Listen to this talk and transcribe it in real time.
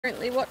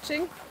currently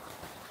watching.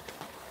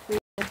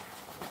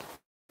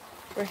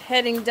 We're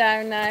heading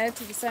down now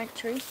to the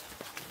sanctuary.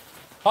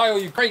 Hi all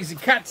you crazy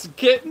cats and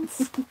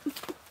kittens.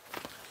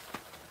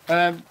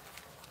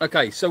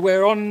 Okay, so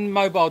we're on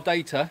mobile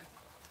data,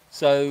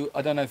 so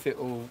I don't know if it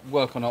will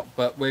work or not,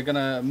 but we're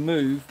gonna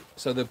move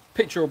so the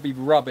picture will be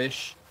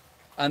rubbish,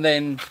 and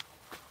then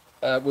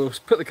we'll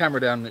put the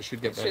camera down and it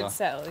should get better. Should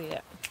settle, yeah.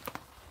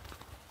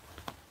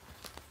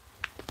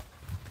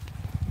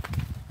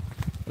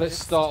 Let's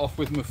start off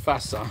with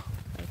Mufasa.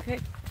 Okay.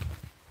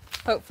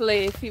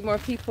 Hopefully a few more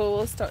people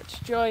will start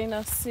to join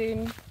us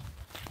soon.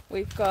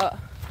 We've got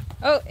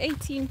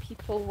 18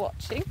 people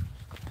watching.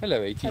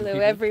 Hello 18 Hello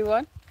people.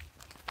 everyone.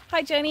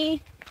 Hi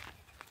Jenny.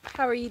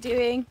 How are you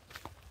doing?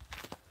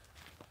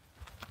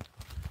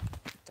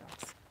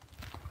 Dogs.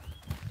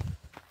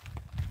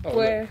 Oh,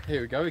 Where? Look,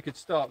 here we go. We could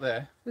start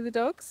there. With the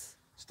dogs?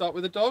 Start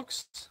with the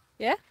dogs.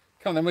 Yeah.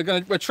 Come on,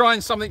 then we're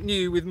trying something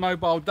new with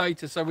mobile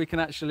data, so we can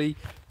actually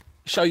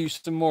show you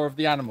some more of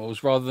the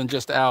animals rather than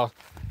just our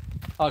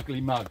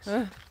ugly mugs.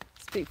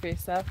 Speak for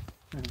yourself.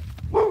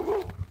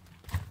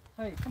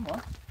 Hey, come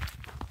on.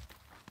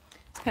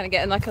 It's kind of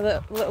getting like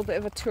a little bit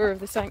of a tour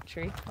of the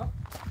sanctuary. Oh,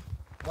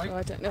 wait. So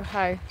I don't know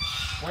how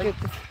good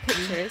the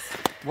picture is.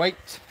 Wait.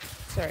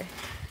 Sorry.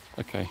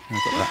 Okay,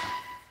 I've got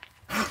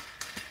that.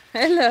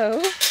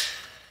 Hello.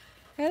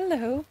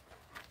 Hello.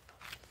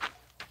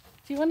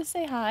 Do you want to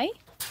say hi?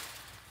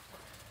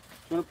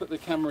 Do you want to put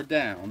the camera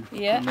down?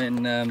 Yeah.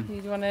 And then,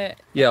 You want to?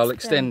 yeah, I'll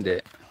extend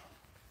it.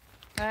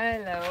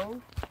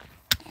 Hello.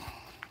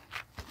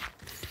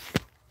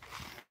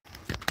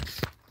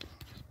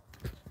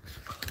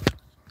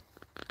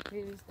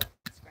 Who's that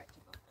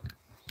scratchy bottom?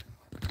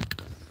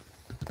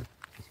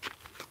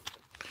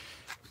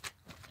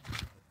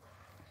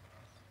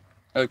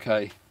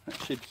 Okay,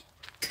 that should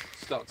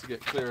start to get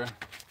clearer.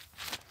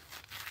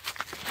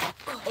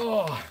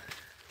 Oh,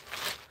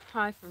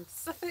 Hi from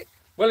Suffolk.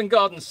 Welwyn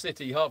Garden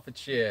City,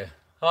 Hertfordshire.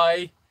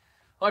 Hi.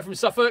 Hi from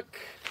Suffolk.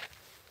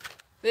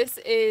 This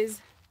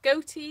is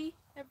Goatee,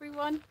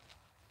 everyone.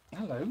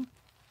 Hello.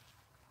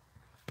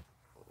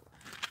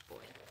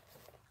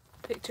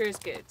 Picture is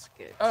good,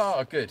 good.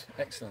 Oh, good.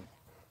 Excellent.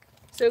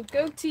 So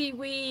Goatee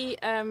we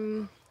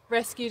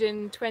rescued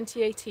in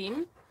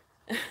 2018.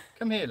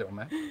 Come here, little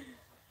man.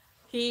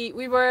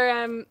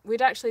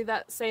 We'd actually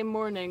that same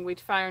morning we'd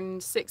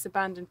found 6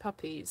 abandoned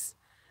puppies,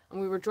 and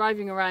we were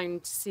driving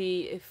around to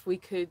see if we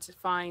could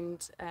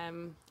find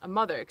a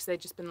mother, because they'd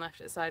just been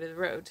left at the side of the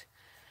road.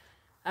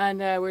 And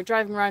we were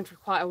driving around for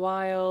quite a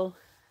while,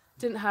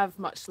 didn't have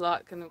much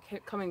luck, and we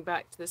kept coming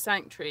back to the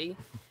sanctuary.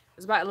 It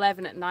was about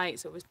 11 at night,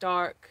 so it was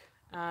dark,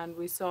 and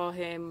we saw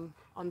him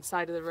on the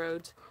side of the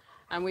road,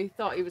 and we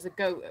thought he was a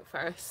goat at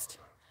first.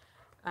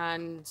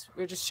 And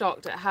we were just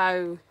shocked at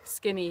how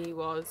skinny he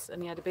was,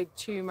 and he had a big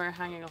tumour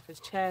hanging off his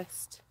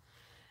chest.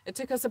 It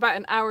took us about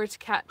an hour to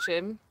catch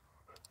him.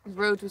 The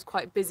road was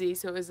quite busy,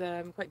 so it was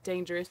quite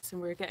dangerous,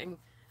 and we were getting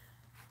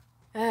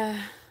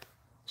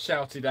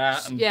Shouted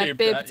at and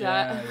bibbed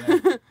at.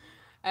 Yeah,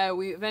 yeah.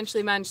 We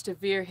eventually managed to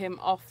veer him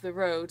off the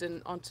road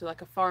and onto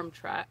like a farm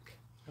track.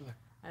 Hello.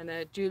 And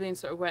Julian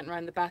sort of went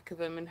around the back of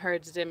him and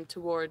herded him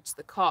towards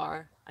the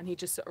car, and he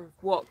just sort of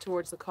walked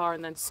towards the car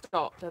and then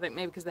stopped. I think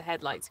maybe because of the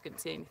headlights he couldn't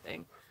see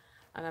anything.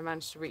 And I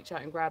managed to reach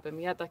out and grab him.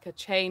 He had like a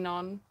chain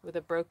on with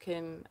a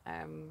broken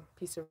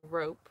piece of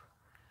rope,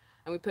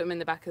 and we put him in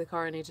the back of the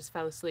car and he just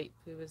fell asleep.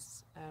 He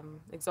was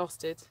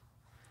exhausted.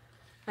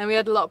 And we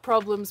had a lot of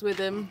problems with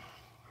him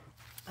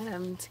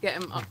to get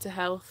him up to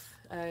health.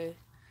 There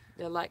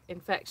were like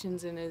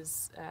infections in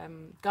his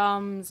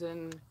gums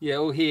and... Yeah,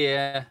 all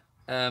here.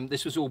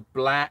 This was all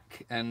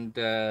black, and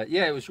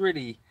yeah, it was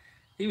really,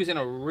 he was in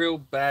a real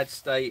bad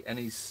state, and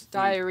he's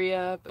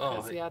diarrhea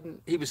because he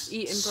hadn't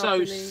eaten so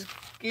properly.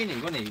 Skinny,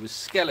 wasn't he? He was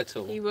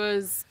skeletal. He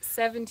was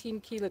 17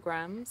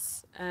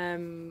 kilograms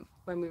when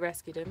we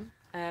rescued him.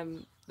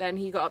 Then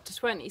he got up to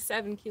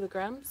 27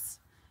 kilograms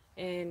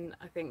in,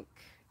 I think,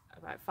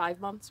 about 5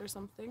 months or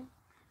something.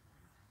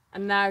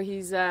 And now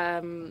he's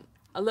a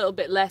little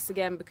bit less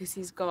again because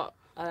he's got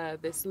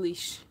this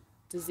leash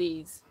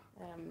disease.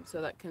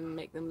 So that can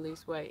make them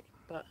lose weight,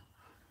 but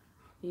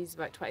he's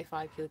about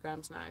 25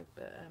 kilograms now,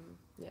 but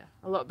yeah,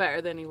 a lot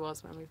better than he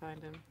was when we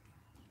found him.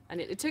 And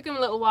it took him a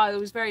little while. He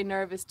was very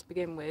nervous to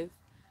begin with,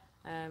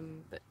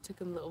 but it took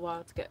him a little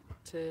while to get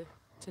to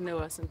know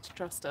us and to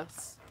trust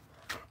us.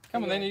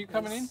 Come on then, are you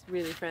coming in? He's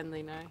really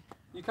friendly now.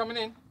 You coming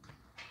in?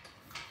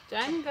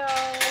 Django!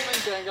 Come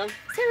in, Django.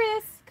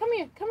 Sirius, come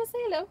here, come and say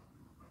hello.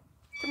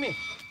 Come here.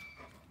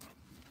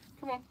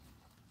 Come on.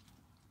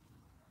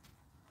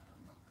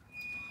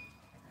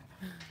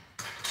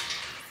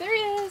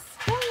 Sirius,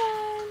 come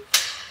on.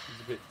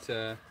 He's a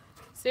bit...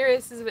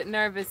 Sirius is a bit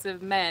nervous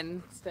of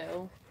men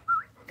still.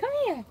 Come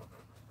here.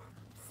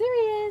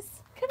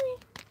 Sirius, come here.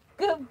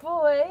 Good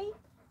boy.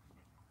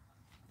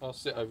 I'll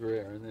sit over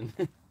here and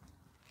then...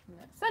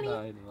 Sunny.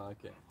 No, he didn't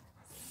like it.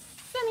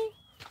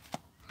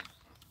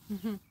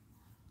 Sunny.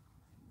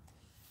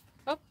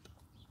 Up,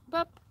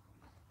 up.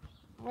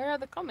 Where are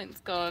the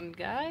comments gone,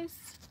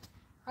 guys?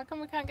 How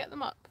come we can't get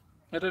them up?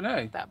 I don't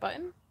know. That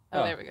button?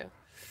 Oh, Oh. there we go.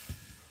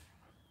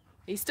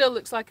 He still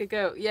looks like a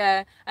goat,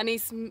 yeah. And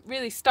he's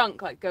really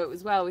stunk like goat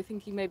as well. We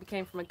think he maybe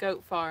came from a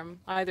goat farm,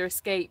 either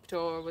escaped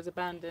or was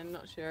abandoned,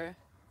 not sure.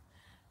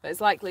 But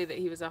it's likely that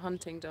he was a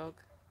hunting dog.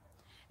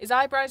 His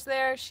eyebrows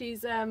there,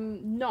 she's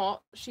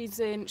not. She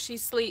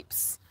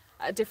sleeps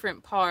at a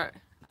different part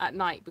at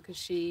night because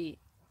she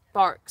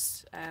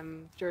barks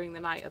during the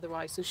night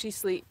otherwise. So she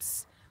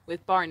sleeps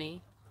with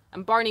Barney.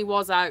 And Barney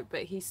was out,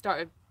 but he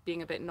started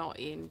being a bit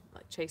naughty and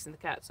like chasing the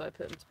cat, so I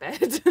put him to bed.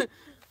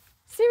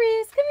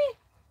 Sirius, come here.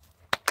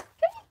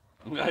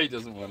 No, he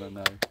doesn't want to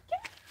know.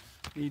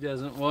 He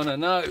doesn't want to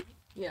know.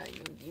 Yeah,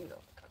 you know,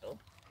 cuddle.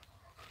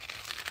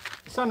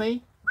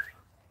 Sonny,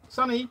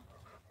 Sonny,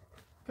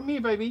 come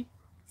here, baby.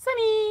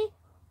 Sunny,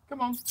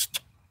 Come on.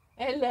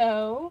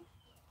 hello.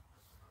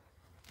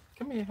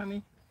 Come here,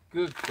 honey.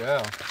 Good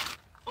girl.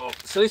 Oh,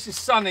 so this is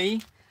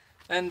Sonny,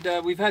 and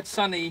we've had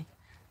Sonny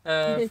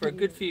for a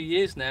good few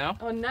years now.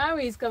 Oh, now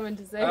he's coming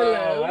to say Oh,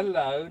 hello.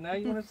 hello. Now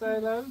you want to say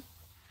hello?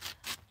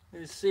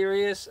 It's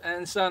Sirius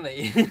and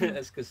Sonny.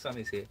 That's because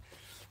Sonny's here.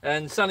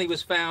 And Sonny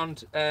was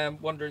found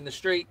wandering the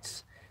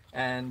streets,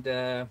 and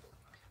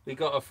we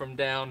got her from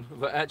down.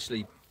 But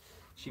actually,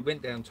 she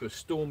went down to a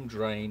storm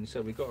drain,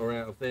 so we got her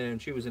out of there,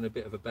 and she was in a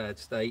bit of a bad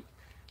state.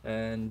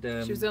 And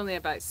She was only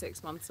about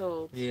 6 months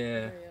old.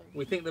 yeah,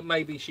 we think that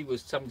maybe she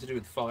was something to do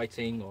with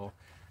fighting or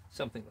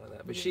something like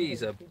that. But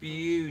she's a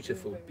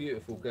beautiful,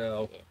 beautiful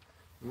girl.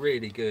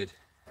 Really good,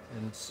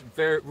 and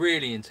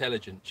really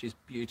intelligent. She's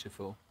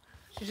beautiful.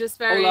 She's just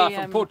very. Hola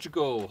from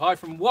Portugal. Hi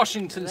from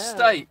Washington Hello.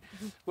 State.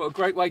 What a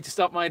great way to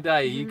start my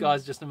day. You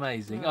guys are just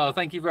amazing. Oh,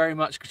 thank you very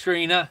much,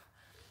 Katrina.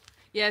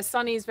 Yeah,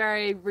 Sunny's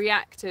very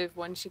reactive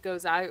when she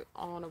goes out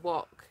on a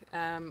walk.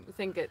 I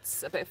think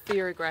it's a bit of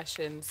fear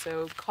aggression.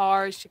 So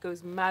cars, she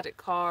goes mad at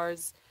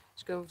cars.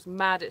 She goes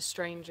mad at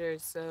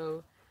strangers.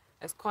 So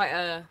it's quite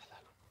a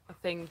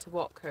thing to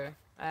walk her.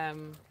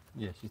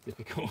 Yeah, she's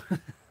difficult.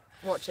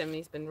 Watch him,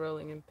 he's been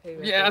rolling in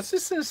poo. Yeah, I was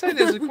just going to say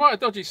there's quite a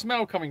dodgy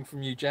smell coming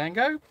from you,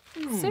 Django.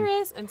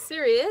 Serious and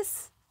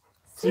serious.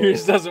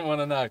 Sirius doesn't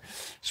want to know.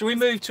 Shall we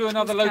move to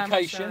another Camera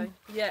location?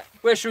 shy. Yeah.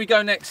 Where should we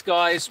go next,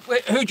 guys?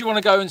 Who do you want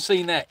to go and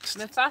see next?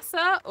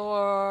 Mufasa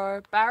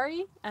or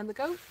Barry and the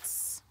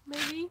goats,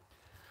 maybe?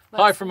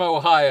 Hi from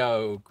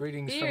Ohio.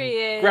 Greetings Here from he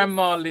is.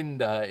 Grandma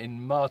Linda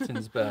in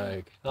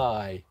Martinsburg.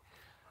 Hi.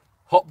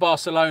 Hot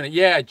Barcelona.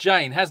 Yeah,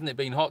 Jane, hasn't it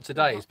been hot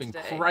today? It's been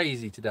today.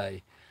 crazy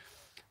today.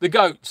 The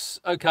goats.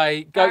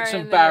 Okay, goats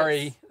and the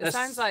Barry. Goats. It That's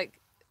sounds like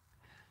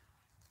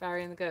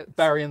Barry and the goats.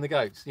 Barry and the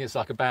goats. Yeah, it's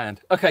like a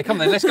band. Okay, come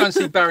then. Let's go and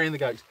see Barry and the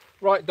goats.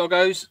 Right,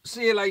 doggos.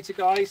 See you later,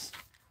 guys.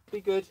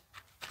 Be good.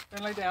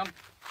 Don't lay down.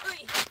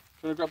 I'm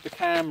gonna grab the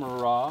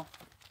camera.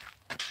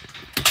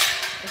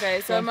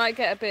 Okay, so I might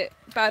get a bit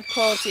bad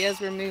quality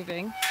as we're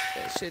moving.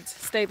 But it should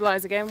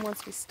stabilise again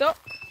once we stop,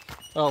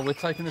 Oh, we're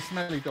taking the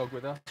smelly dog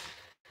with us.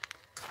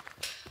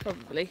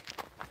 probably.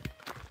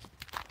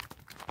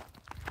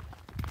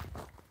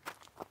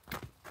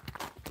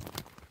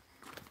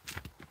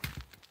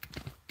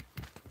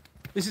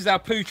 This is our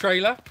poo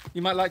trailer.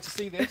 You might like to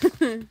see this.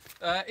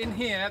 In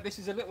here, this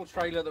is a little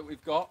trailer that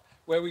we've got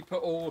where we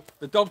put all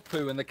the dog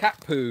poo and the cat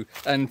poo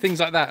and things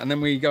like that, and then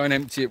we go and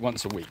empty it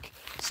once a week.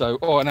 So,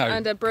 oh no.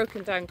 And a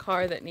broken down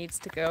car that needs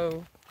to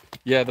go.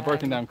 Yeah, the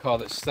broken down car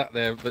that's sat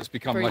there that's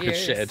become For like years.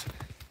 a shed.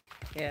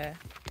 Yeah.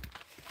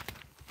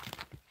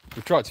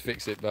 We've tried to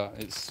fix it, but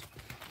it's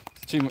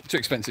too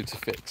expensive to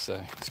fix, so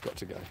it's got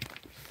to go.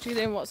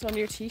 Julian, what's on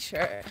your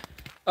t-shirt?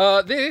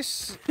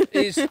 This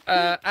is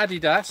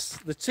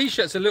Adidas. The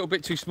t-shirt's a little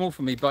bit too small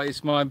for me, but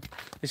it's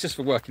just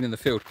for working in the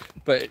field.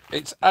 But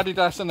it's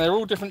Adidas, and they're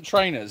all different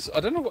trainers. I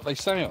don't know what they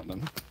say on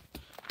them.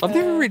 I've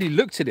never really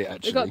looked at it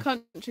actually. They've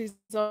got countries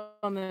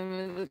on them.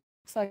 It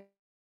looks like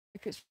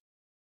it's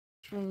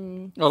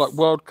from Oh, like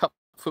World Cup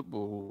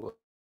football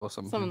or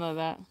something. something like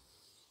that.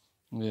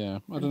 Yeah,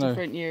 I In don't know.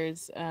 different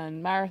years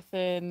and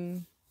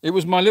marathon. It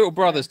was my little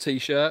brother's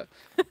t-shirt,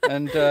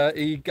 and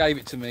he gave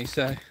it to me.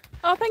 So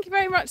Oh, thank you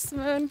very much,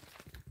 Simone.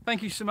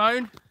 thank you,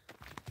 Simone.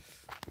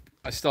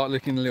 I start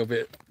looking a little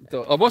bit.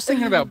 I was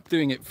thinking about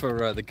doing it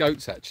for the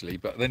goats actually,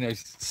 but then It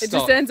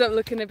just ends up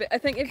looking a bit. I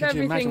think if Could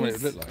you imagine what it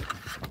everything's would look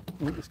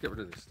like? Ooh, let's get rid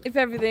of this. if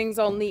everything's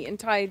all neat and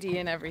tidy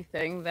and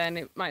everything, then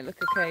it might look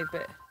okay.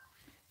 But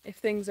if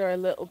things are a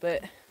little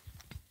bit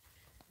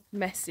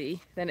messy,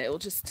 then it'll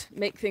just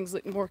make things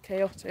look more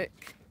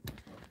chaotic.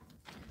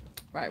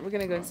 Right, we're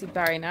gonna go and see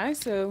Barry now.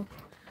 So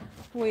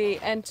we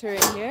enter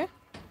in here.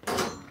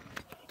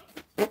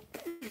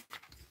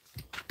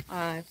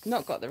 I've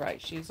not got the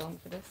right shoes on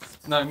for this.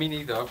 No, me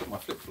neither. I've got my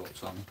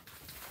flip-flops on.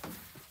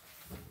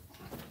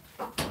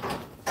 I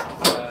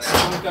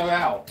want to go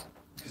out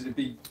because it'd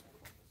be.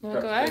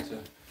 Wanna go out? better.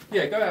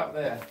 Yeah, go out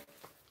there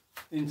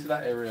into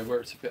that area where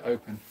it's a bit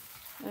open.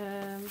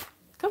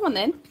 Come on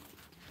then.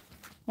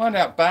 Mind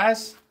out,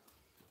 Baz.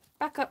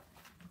 Back up.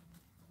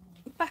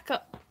 Back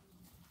up.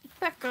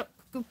 Back up.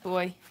 Good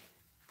boy.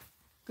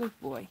 Good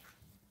boy.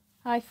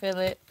 Hi,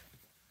 Philip.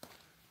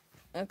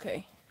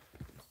 Okay.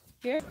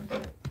 Here.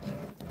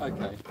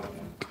 Okay.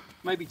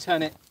 Maybe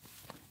turn it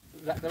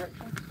that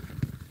direction?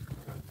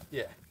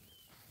 Yeah.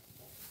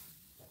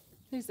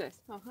 Who's this?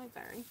 Oh, hi,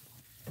 Barry.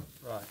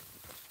 Right.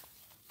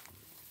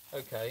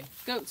 Okay.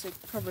 Goats are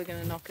probably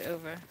going to knock it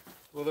over.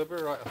 Well, they'll be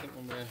right, I think,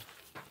 when we're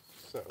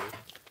settled.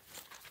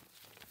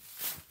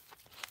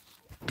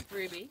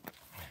 Ruby.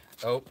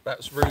 Oh,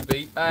 that's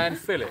Ruby and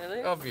Philip.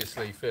 Philip.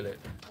 Obviously, Philip.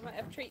 I might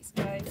have treats,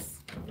 guys.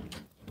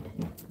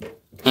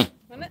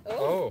 Want it?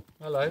 Oh,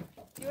 hello.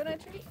 Do you want a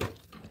treat?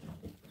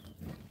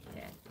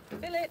 Yeah.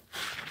 Philip,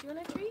 do you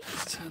want a treat?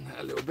 Let's turn that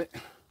a little bit.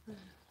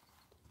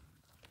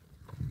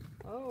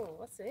 Oh,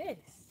 what's this?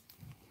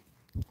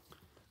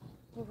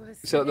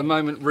 So at the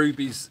moment,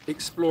 Ruby's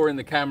exploring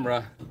the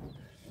camera.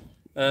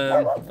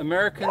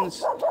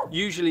 Americans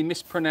usually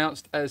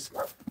mispronounced as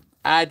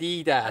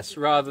Adidas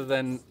rather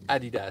than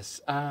Adidas.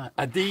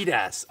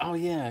 Adidas. Oh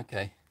yeah,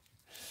 okay.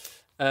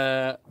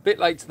 Bit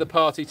late to the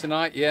party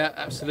tonight. Yeah,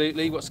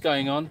 absolutely. What's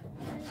going on?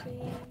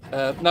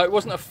 No, it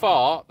wasn't a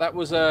fart. That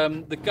was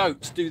the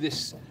goats do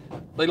this.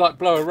 They like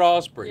blow a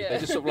raspberry. Yeah. They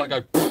just sort of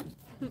like go.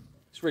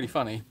 It's really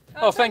funny.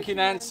 Oh, thank you,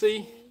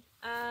 Nancy.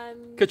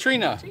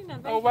 Katrina.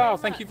 Oh wow,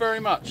 thank you very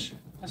much.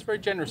 That's very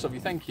generous of you.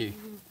 Thank you.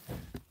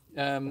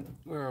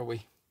 Where are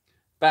we?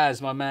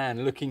 Baz, my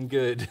man, looking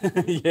good.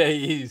 Yeah,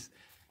 he is.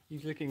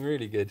 He's looking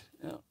really good.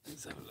 Oh,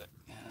 let's have a look.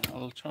 Yeah,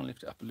 I'll try and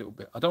lift it up a little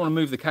bit. I don't want to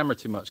move the camera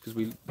too much because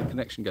the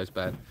connection goes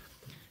bad.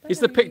 Is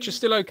the picture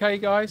still okay,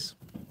 guys?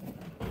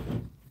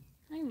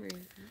 I'm Ruby.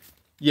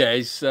 Yeah,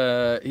 his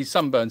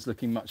sunburn's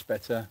looking much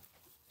better.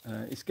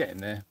 It's getting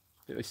there.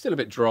 It's still a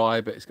bit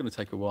dry, but it's going to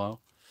take a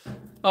while.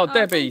 Oh,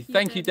 Debbie.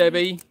 Thank you,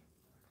 Debbie.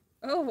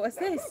 Oh, what's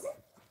this?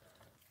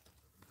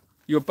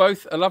 You're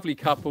both a lovely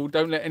couple.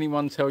 Don't let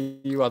anyone tell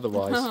you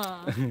otherwise.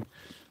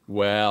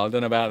 Well, I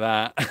don't know about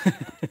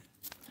that.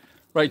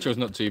 Rachel's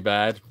not too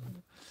bad.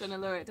 Gonna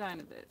lower it down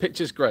a bit.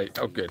 Picture's great.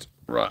 Oh, good.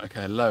 Right,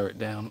 okay, lower it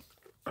down.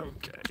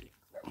 Okay.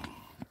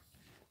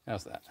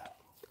 How's that?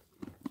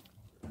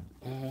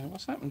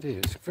 What's happened here?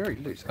 It's very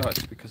loose. Oh,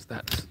 it's because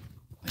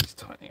it's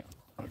tightening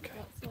up. Okay.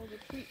 That's all the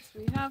treats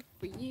we have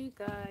for you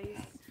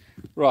guys.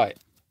 Right.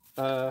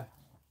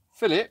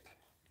 Philip.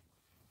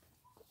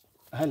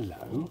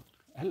 Hello.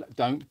 Hello.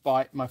 Don't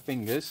bite my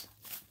fingers.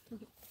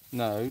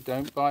 No,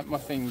 don't bite my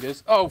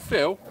fingers. Oh,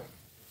 Phil.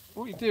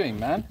 What are you doing,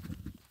 man?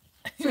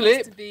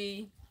 Philip. To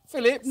be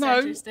Philip,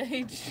 no. center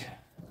stage.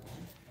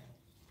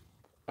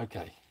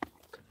 Okay.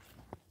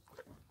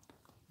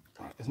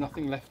 Right, there's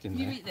nothing left in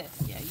there. You eat this.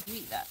 Yeah, you can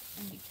eat that.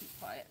 And you keep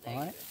quiet. There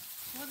Right. you go.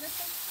 You want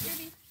this one,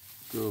 Ruby?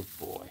 Good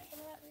boy. Some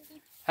of that,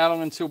 Ruby? How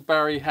long until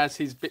Barry has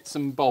his bits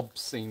and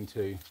bobs seen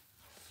to?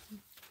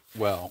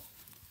 Well,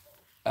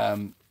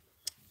 I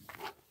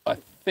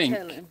think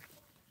Tell him.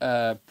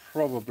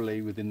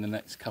 probably within the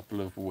next couple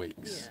of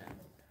weeks. Yeah.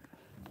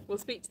 We'll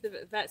speak to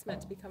the vet's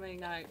meant to be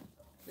coming out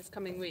this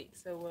coming week,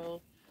 so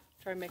we'll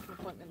try and make an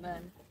appointment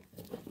then.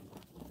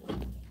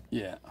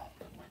 Yeah.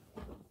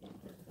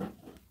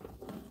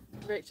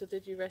 Rachel,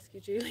 did you rescue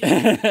Julie?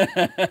 Yeah,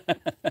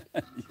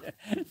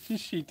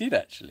 she did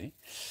actually.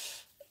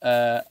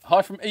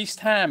 Hi from East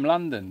Ham,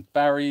 London.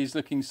 Barry is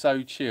looking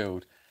so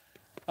chilled.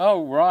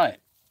 Oh, right.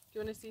 Do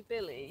you want to see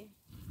Billy?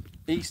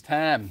 East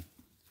Ham.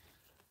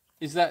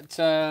 Is that,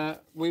 I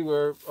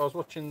was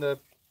watching the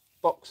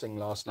boxing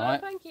last Oh,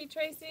 night. thank you,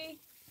 Tracy.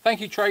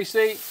 Thank you,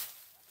 Tracy.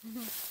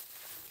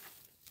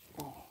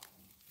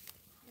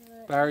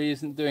 Barry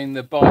isn't doing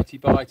the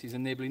bitey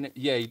and nibbly.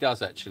 Yeah, he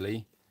does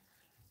actually.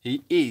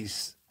 He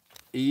is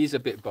a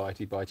bit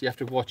bitey. You have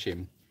to watch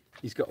him.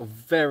 He's got a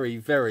very,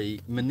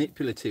 very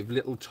manipulative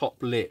little top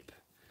lip.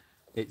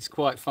 It's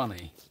quite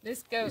funny.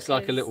 This goat It's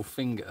like a is little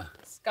finger.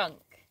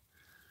 skunk.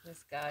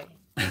 This guy.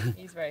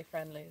 He's very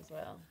friendly as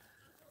well.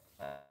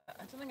 I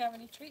don't think I have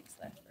any treats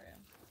left for him.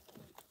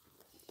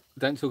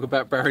 Don't talk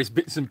about Barry's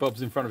bits and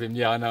bobs in front of him.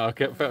 Yeah, I know. I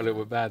felt a little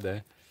bit bad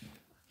there.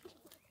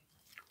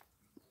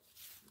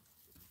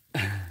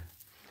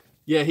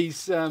 Yeah, he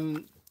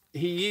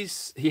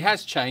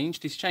has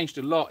changed. He's changed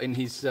a lot in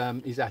his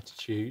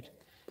attitude.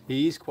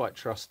 He is quite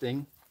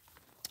trusting,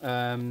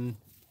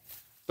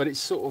 but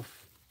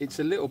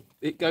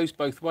it goes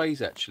both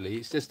ways actually.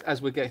 It's just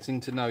as we're getting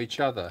to know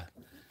each other.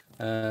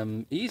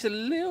 He's a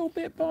little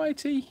bit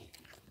bitey,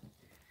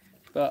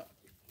 but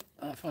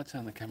if I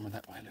turn the camera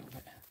that way a little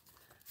bit,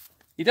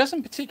 he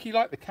doesn't particularly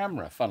like the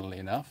camera. Funnily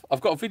enough,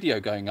 I've got a video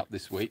going up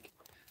this week,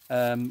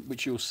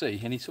 which you'll see,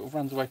 and he sort of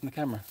runs away from the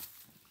camera.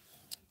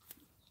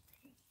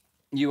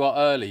 You are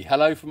early.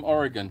 Hello from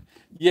Oregon.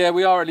 Yeah,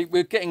 we are early.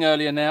 We're getting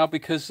earlier now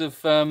because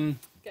of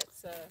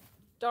Gets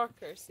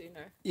darker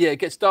sooner. yeah, it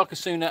gets darker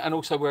sooner, and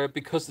also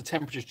because the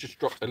temperature's just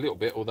dropped a little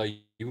bit, although you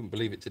wouldn't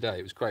believe it today,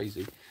 it was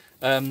crazy.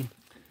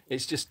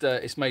 It's just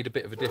it's made a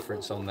bit of a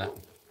difference on that.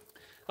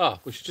 Oh,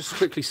 we should just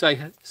quickly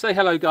say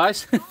hello,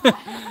 guys.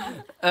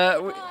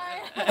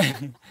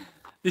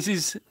 This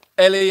is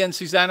Ellie and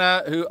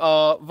Susanna, who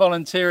are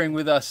volunteering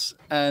with us,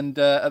 and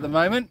at the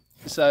moment,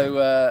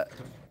 so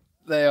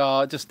they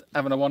are just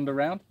having a wander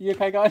around. You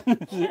okay, guys?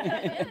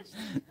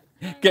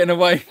 getting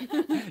away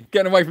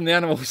from the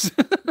animals.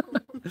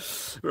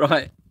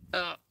 Right.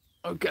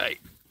 Okay.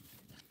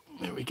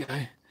 There we go.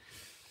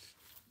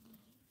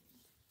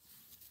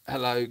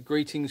 Hello,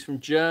 greetings from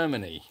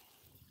Germany.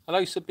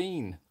 Hello,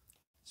 Sabine.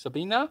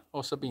 Sabina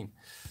or Sabine?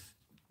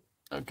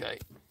 Okay.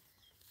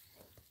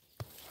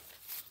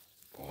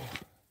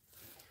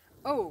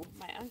 Oh,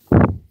 my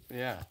ankle.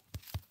 Yeah.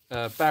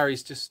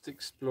 Barry's just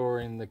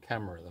exploring the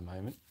camera at the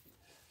moment.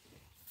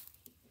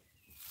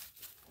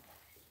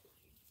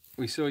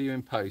 We saw you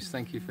in post.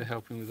 Thank you for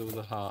helping with all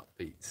the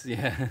heartbeats.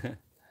 Yeah.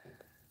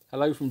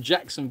 Hello from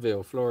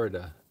Jacksonville,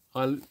 Florida.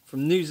 Hi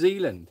from New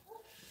Zealand.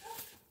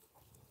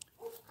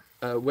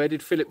 Where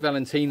did Philip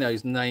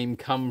Valentino's name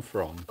come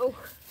from? Oh.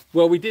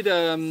 Well, we did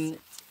a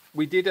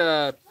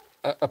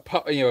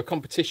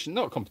competition,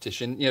 not a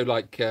competition,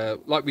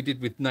 like we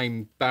did with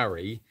Name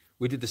Barry.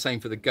 We did the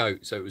same for the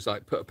goat. So it was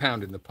like put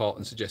 £1 in the pot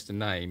and suggest a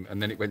name,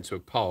 and then it went to a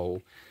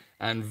poll,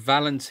 and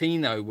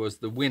Valentino was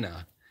the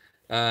winner.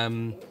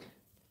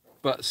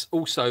 But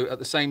also at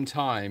the same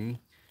time,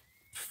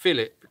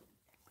 Philip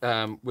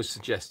was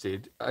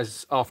suggested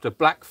as after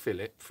Black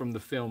Phillip from the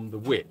film The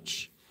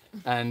Witch.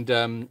 And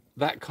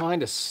that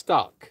kind of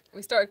stuck.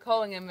 We started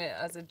calling him it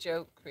as a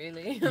joke,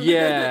 really.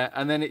 Yeah,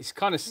 and then it's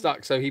kind of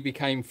stuck, so he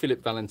became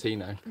Philip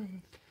Valentino.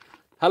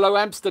 Hello,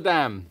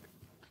 Amsterdam.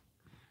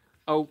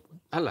 Oh,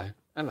 hello.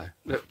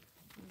 Look,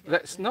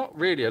 that's not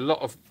really a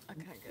lot of,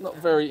 not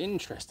very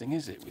interesting,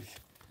 is it?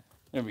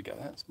 There we go,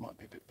 that might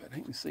be a bit better.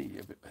 You can see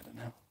a bit better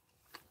now.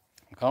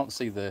 I can't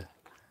see the...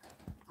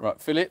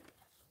 Right, Philip,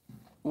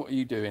 what are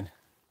you doing?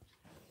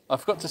 I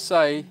forgot to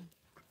say...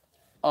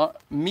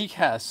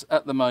 Mijas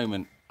at the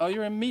moment. Oh,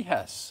 you're in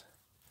Mijas.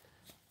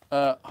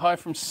 Hi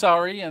from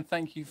Surrey, and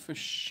thank you for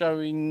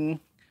showing.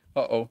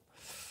 Hello,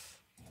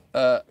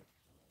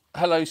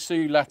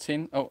 Sue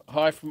Latin. Oh,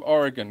 hi from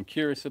Oregon.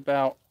 Curious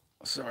about.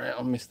 Sorry,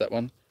 I missed that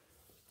one.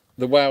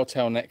 The whale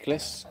tail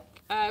necklace.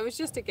 It was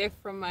just a gift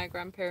from my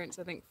grandparents,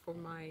 I think, for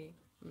my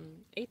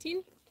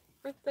 18th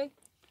birthday.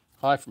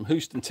 Hi from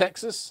Houston,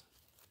 Texas.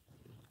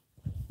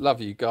 Love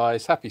you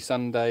guys. Happy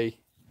Sunday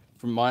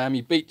from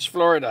Miami Beach,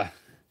 Florida.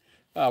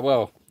 Ah,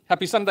 well,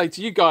 happy Sunday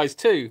to you guys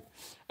too.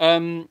 Oh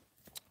my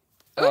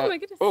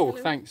goodness. Oh,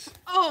 Philip. thanks.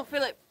 Oh,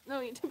 Philip. No,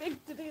 you're too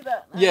big to do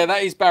that. Yeah,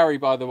 that is Barry,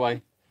 by the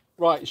way.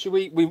 Right, should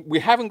we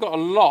haven't got a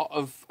lot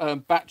of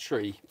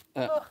battery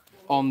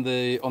on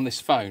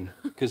this phone,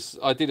 because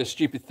I did a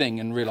stupid thing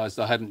and realised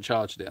I hadn't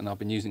charged it, and I've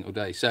been using it all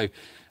day. So,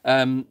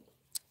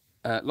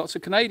 lots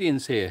of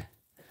Canadians here.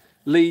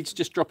 Leeds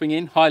just dropping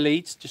in. Hi,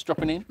 Leeds, just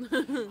dropping in.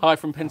 Hi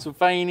from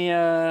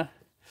Pennsylvania.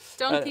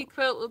 Donkey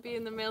quilt will be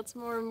in the mail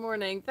tomorrow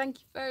morning. Thank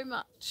you very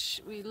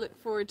much. We look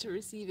forward to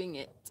receiving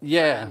it.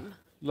 Yeah,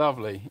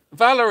 lovely.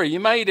 Valerie, you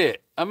made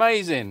it.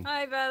 Amazing.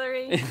 Hi,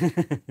 Valerie.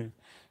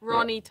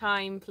 Ronnie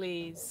time,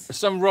 please.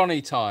 Some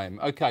Ronnie time.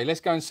 Okay,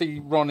 let's go and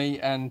see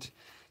Ronnie and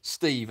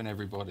Steve and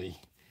everybody,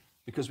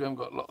 because we haven't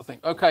got a lot of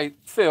things. Okay,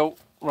 Phil,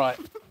 right.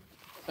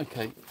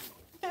 Okay.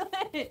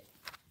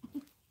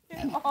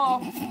 Oh.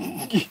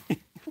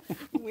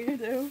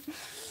 Weirdo.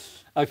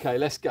 Okay,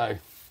 let's go.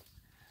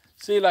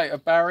 See you later,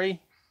 Barry.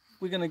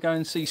 We're going to go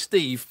and see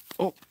Steve.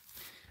 Oh,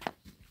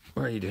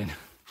 what are you doing?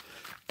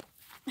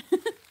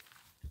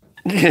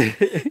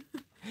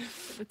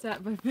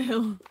 Attacked by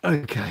Phil.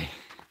 Okay.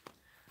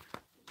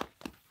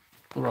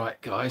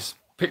 Right, guys.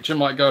 Picture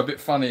might go a bit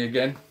funny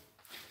again.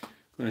 I'm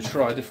going to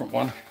try a different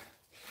one.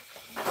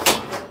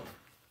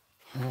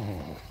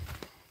 Oh.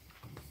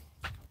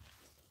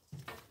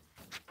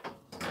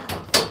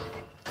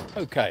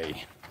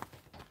 Okay.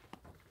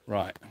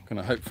 Right, I'm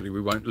going to, hopefully we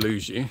won't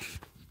lose you.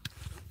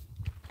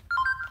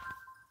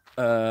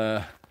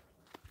 Let's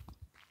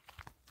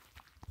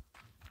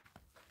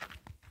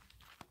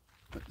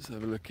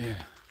have a look here.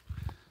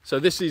 So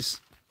this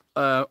is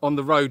on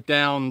the road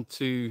down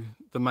to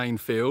the main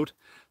field.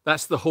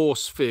 That's the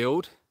horse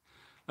field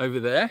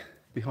over there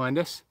behind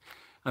us,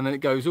 and then it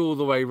goes all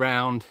the way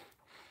round,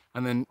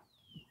 and then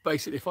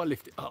basically if I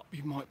lift it up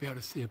you might be able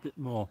to see a bit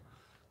more,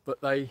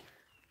 but the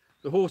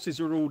horses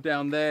are all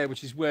down there,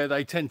 which is where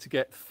they tend to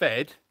get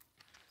fed,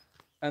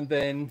 and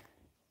then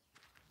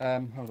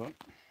hold on.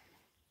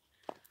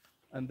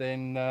 And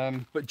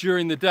then, but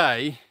during the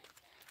day,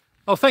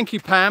 oh, thank you,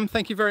 Pam.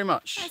 Thank you very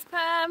much. Thanks,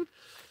 Pam.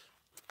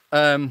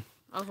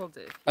 I'll hold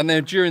it. And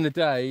then during the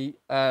day,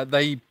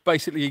 they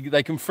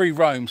can free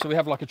roam. So we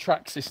have like a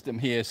track system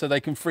here, so they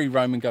can free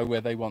roam and go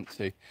where they want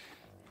to.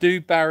 Do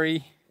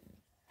Barry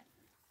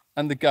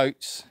and the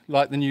goats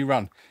like the new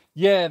run?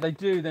 Yeah, they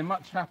do. They're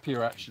much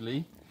happier,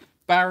 actually.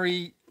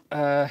 Barry,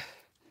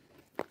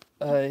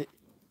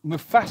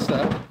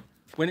 Mufasa,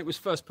 when it was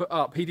first put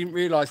up, he didn't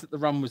realise that the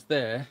run was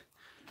there.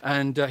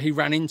 And he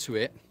ran into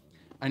it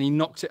and he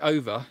knocked it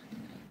over,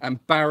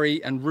 and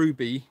Barry and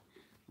Ruby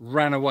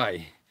ran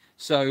away.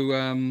 So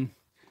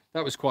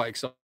that was quite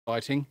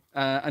exciting.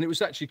 And it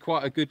was actually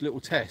quite a good little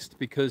test,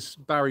 because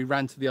Barry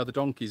ran to the other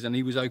donkeys and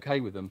he was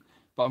okay with them.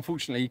 But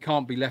unfortunately, he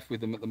can't be left with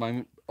them at the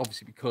moment,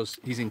 obviously because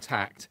he's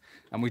intact,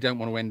 and we don't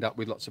want to end up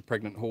with lots of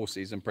pregnant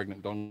horses and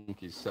pregnant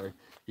donkeys. So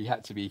he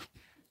had to be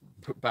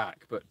put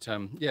back. But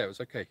yeah, it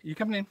was okay. Are you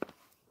coming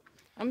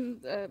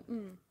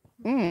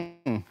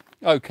in?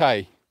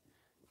 Okay.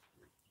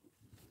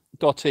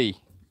 Dotty.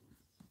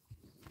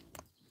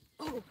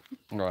 Oh.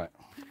 Right.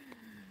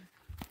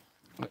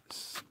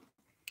 Let's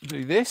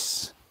do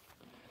this.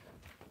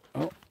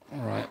 Oh,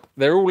 all right.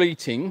 They're all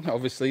eating,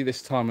 obviously,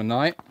 this time of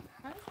night.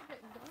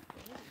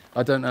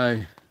 I don't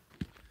know.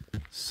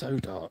 So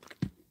dark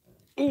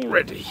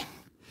already.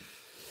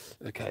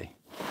 Okay.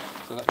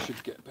 So that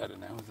should get better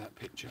now with that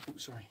picture. Oh,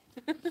 sorry.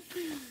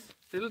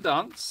 Little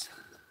dance.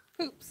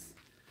 Poops.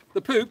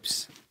 The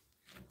poops.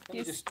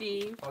 Here's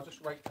Steve. I'll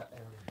just rake that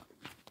area.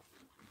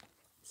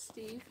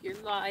 Steve, you're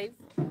live.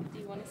 Do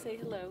you want to say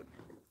hello?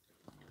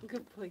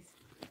 Good boy.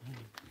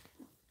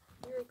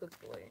 You're a good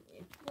boy, aren't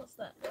you? What's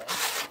that there?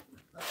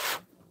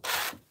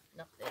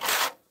 Nothing.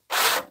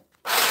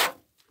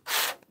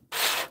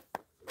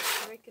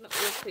 You're raking up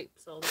your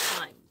poops all the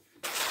time.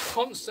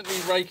 Constantly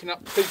raking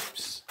up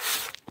poops.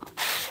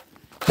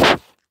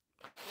 Don't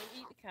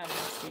eat the camera,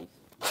 Steve.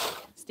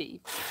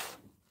 Steve.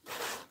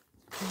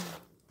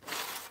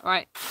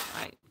 Right.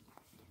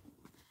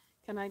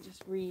 Can I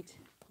just read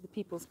the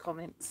people's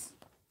comments?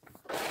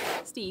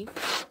 Steve.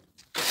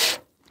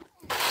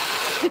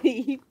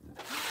 Steve.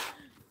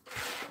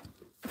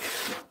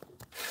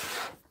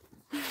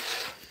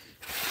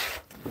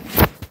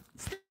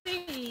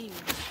 Steve.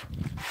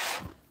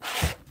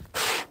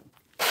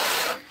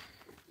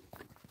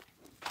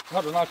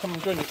 Hold on, I'll come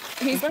and join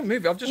you. Don't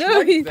move it, I've just No,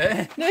 raked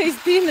there. No,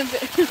 he's being a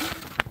bit.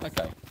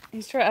 Okay.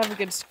 He's trying to have a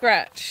good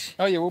scratch.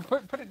 Oh yeah, well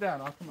put it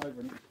down, I'll come over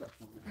and scratch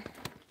on it.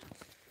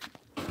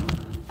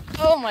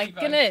 Oh my Steve,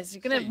 goodness,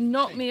 you're gonna Steve,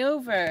 knock Steve. me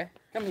over.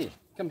 Come here.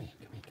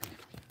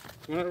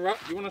 You want to rub?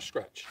 You want to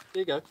scratch?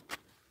 Here you go.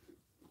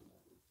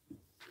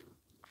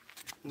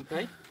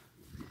 Okay.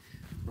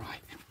 Right.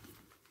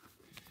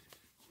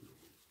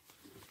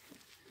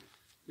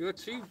 You're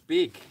too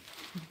big.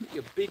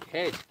 Your big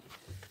head.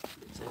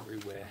 It's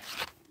everywhere.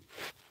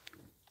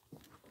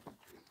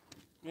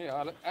 Yeah,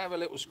 I'll have a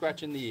little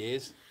scratch in the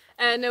ears.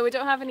 No, we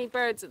don't have any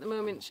birds at the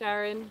moment,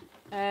 Sharon.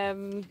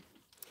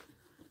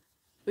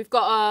 We've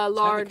got a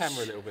large. Turn the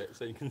camera a little bit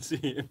so you can see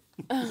him.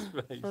 His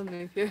face. I'll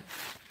move you.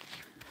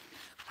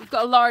 We've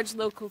got a large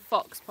local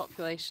fox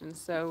population,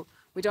 so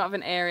we don't have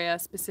an area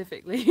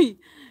specifically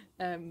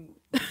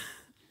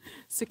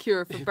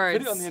secure for birds.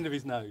 Put it on the end of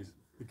his nose,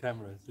 the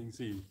camera, so you can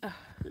see it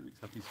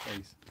looks up his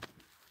face.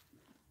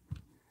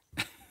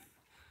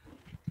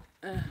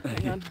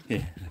 Hang on.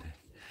 Yeah.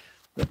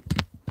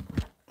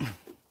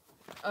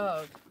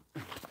 Oh.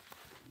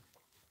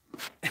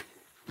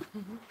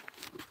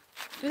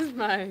 His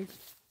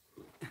mouth.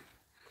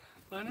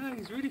 I know,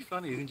 he's really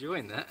funny, he's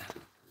enjoying that.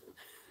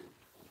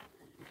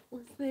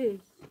 What's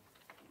this?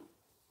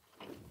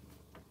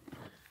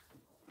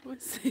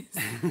 What's this?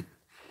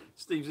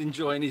 Steve's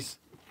enjoying his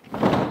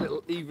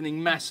little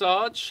evening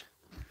massage.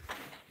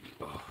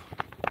 Oh.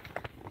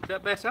 Is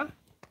that better?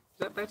 Is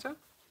that better?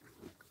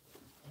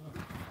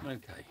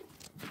 Okay.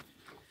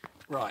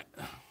 Right.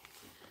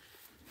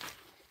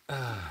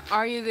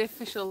 Are you the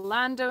official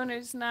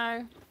landowners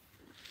now?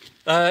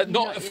 Not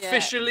Not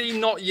officially,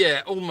 not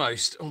yet.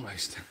 Almost.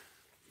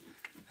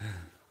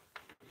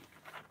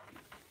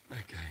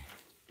 Okay.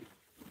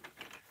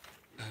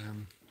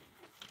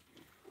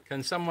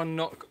 Can someone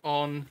knock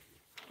on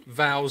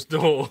Val's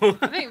door?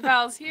 I think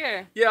Val's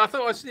here. Yeah, I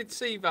thought I did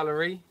see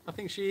Valerie. I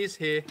think she is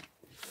here.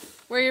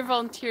 Where are your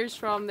volunteers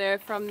from? They're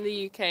from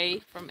the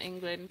UK, from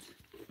England.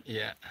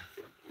 Yeah.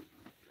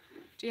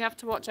 Do you have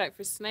to watch out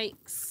for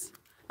snakes?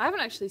 I haven't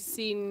actually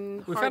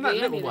seen. We found that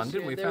hardly little any one, this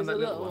didn't we? year. There Found was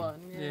that a little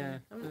one. Yeah. Yeah. I haven't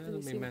There really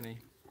hasn't been seen- many.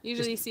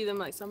 Usually see them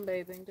like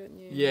sunbathing, don't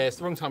you? Yeah, it's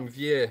the wrong time of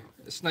year.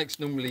 The snake's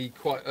normally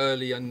quite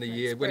early in the Like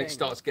year. When it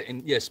spring. starts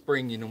getting,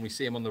 spring, you normally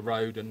see them on the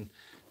road and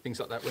things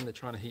like that when they're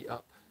trying to heat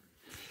up.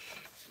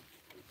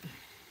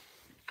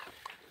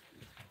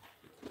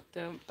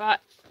 Don't bite.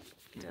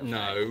 Don't bite.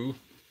 No.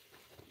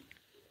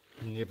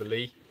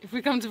 Nibbly. If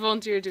we come to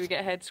volunteer, do we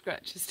get head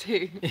scratches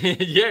too?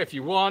 Yeah, if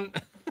you want.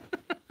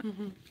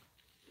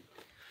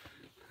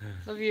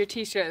 Love your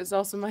t-shirt. It's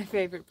also my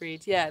favourite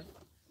breed. Yeah.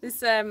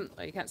 This, oh,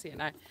 you can't see it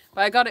now.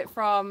 But I got it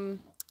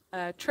from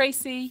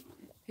Tracy,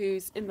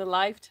 who's in the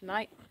live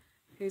tonight,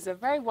 who's a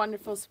very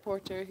wonderful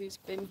supporter who's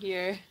been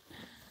here.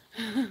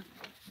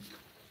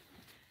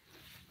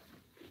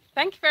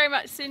 Thank you very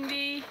much,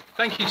 Cindy.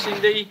 Thank you,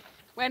 Cindy.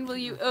 When will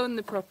you own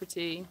the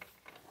property?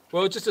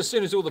 Well, just as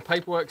soon as all the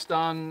paperwork's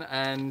done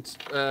and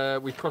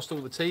we've crossed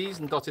all the T's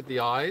and dotted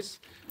the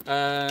I's,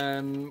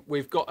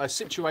 we've got a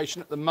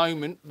situation at the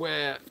moment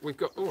where we've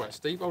got... All right,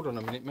 Steve, hold on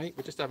a minute, mate.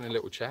 We're just having a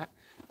little chat.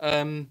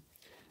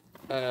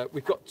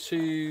 We've got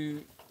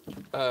to...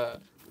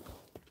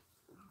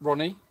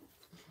 Ronnie?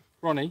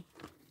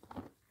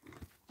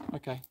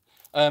 Okay.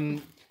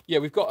 Yeah,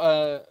 we've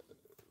got...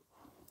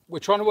 we're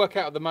trying to work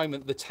out at the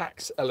moment the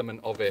tax element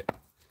of it.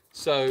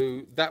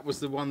 So that was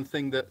the one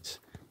thing that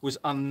was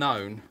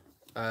unknown.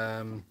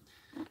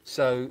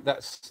 So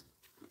that's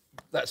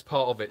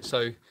part of it.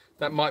 So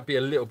that might be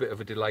a little bit of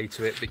a delay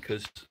to it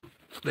because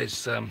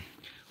there's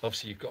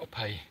obviously you've got to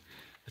pay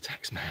the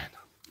tax man.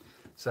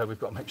 So we've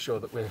got to make sure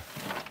that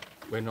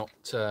we're not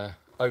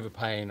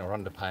overpaying or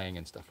underpaying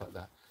and stuff like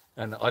that.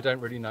 And I don't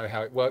really know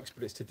how it works,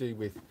 but it's to do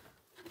with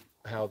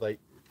how they...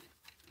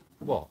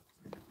 What?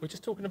 We're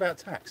just talking about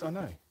tax. I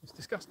know. It's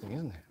disgusting,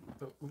 isn't it?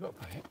 But we've got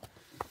to pay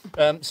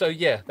it. So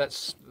yeah,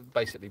 that's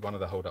basically one of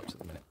the hold-ups at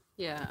the minute.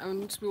 Yeah,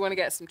 and we want to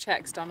get some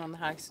checks done on the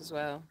house as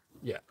well.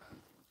 Yeah.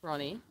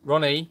 Ronnie,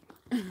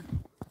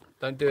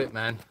 don't do it,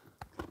 man.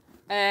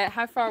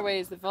 how far away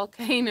is the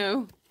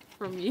volcano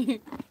from you?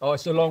 Oh,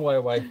 it's a long way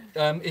away.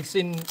 It's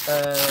in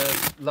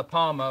La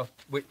Palma,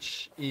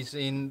 which is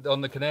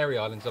on the Canary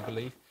Islands, I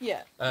believe.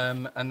 Yeah.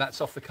 And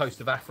that's off the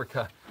coast of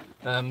Africa.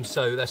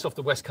 So that's off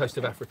the west coast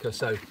of Africa.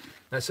 So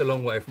that's a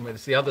long way from it.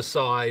 It's the other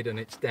side, and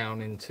it's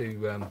down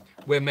into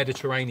we're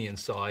Mediterranean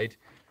side,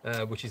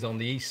 which is on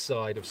the east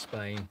side of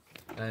Spain,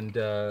 and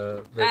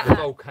the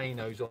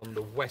volcano's on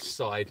the west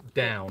side,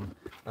 down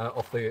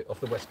off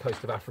the west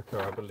coast of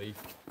Africa, I believe,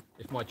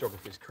 if my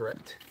geography is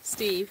correct.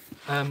 Steve.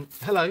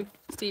 Hello.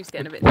 Steve's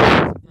getting a bit.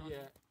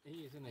 Yeah,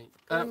 he is, isn't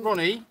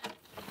he?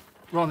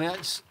 Ronnie,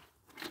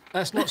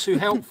 that's not so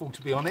helpful,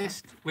 to be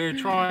honest. We're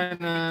just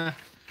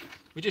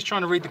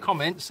trying to read the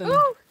comments and.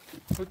 Ooh.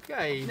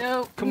 Okay.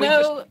 No. Can we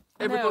just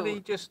everybody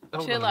just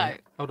chill out?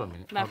 Hold on a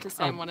minute. I have to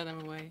send one of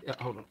them away. Yeah,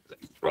 hold on.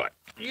 Right,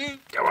 you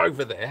go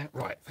over there.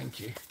 Right, thank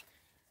you.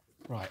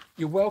 Right,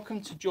 you're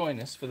welcome to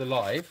join us for the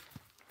live.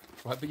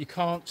 Right, but you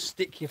can't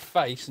stick your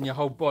face and your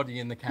whole body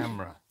in the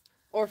camera.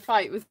 Or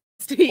fight with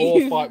Steve.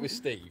 Or fight with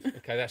Steve.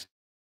 Okay, that's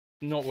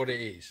not what it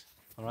is.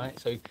 All right,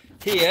 so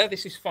here,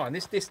 this is fine.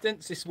 This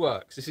distance, this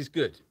works. This is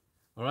good.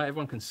 All right,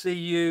 everyone can see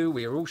you.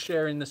 We are all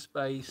sharing the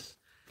space,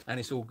 and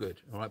it's all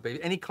good. All right, but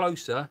any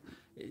closer,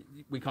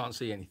 we can't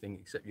see anything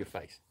except your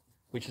face,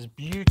 which is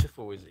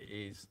beautiful as it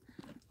is.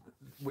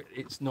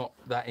 It's not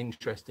that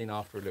interesting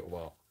after a little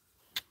while.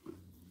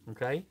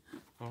 Okay,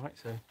 all right.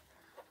 So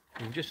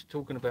we were just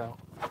talking about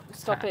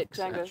Stop tax,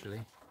 it, Django.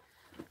 actually.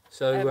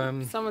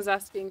 So someone's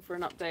asking for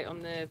an update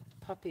on the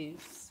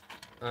puppies.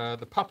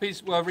 the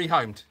puppies were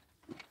rehomed,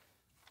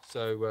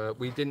 so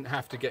we didn't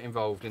have to get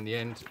involved in the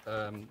end.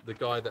 The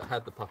guy that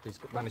had the puppies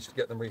managed to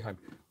get them rehomed.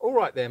 All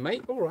right there,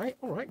 mate. All right,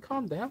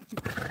 calm down.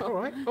 All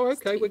right. Oh,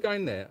 okay, we're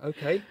going there.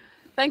 Okay.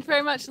 Thank you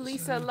very much,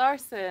 Lisa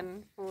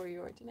Larson, for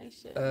your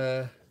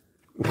donation.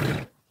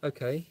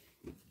 Okay.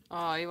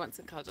 Oh, he wants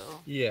a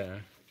cuddle. Yeah.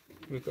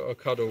 We've got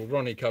a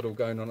Ronnie cuddle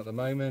going on at the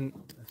moment.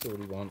 That's all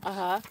he wants.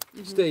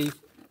 Mm-hmm. Steve.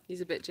 He's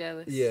a bit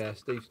jealous. Yeah,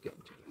 Steve's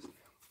getting jealous.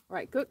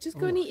 Right, go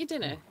and eat your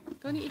dinner.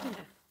 Go and eat your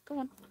dinner. Go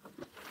on.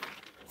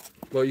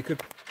 Well, you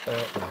could.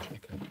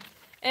 Okay.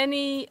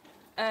 Any,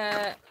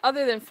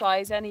 other than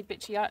flies, any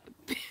bitchy...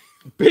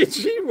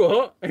 Bitchy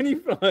what? Any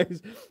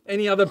flies?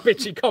 Any other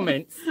bitchy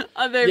comments?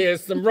 Yeah,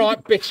 some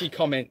right bitchy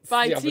comments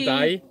the other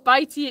day.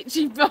 Bitey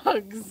itchy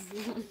bugs.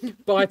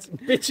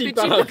 Bitchy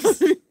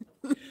bugs.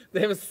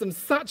 There was some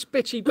such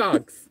bitchy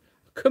bugs.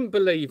 Couldn't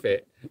believe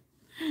it.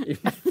 He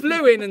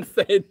flew in and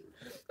said,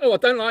 "Oh, I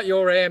don't like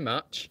your hair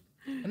much,"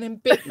 and then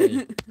bit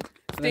me.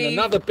 And then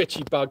another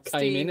bitchy bug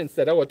came in and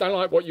said, "Oh, I don't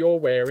like what you're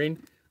wearing."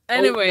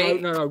 Anyway. Oh,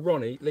 no,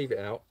 Ronnie, leave it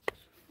out.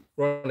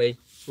 Ronnie,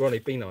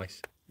 be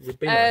nice.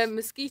 Be nice.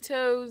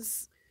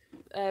 Mosquitoes,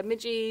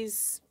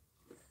 midges.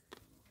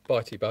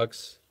 Bitey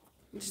bugs.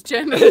 Just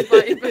general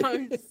bitey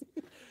bugs.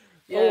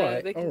 Yeah,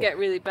 right, they can get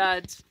really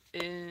bad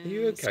Are in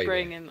you okay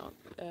spring there?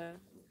 and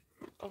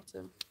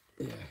autumn.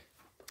 Yeah.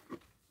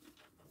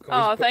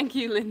 God, thank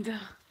you, Linda.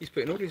 He's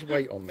putting all his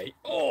weight on me.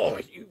 Oh,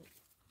 you.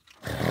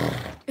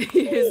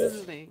 He is,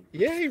 isn't he?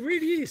 Yeah, he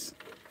really is.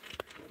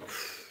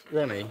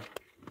 Ronnie.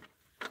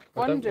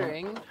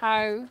 Wondering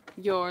how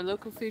your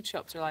local food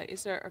shops are like.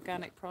 Is there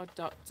organic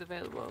products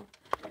available?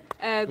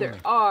 There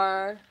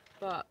are,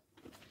 but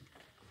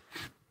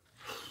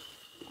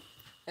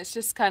it's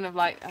just kind of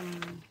like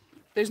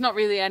there's not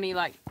really any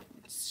like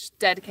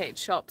dedicated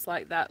shops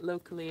like that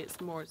locally. It's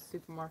more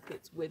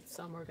supermarkets with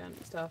some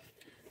organic stuff.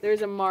 There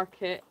is a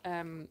market,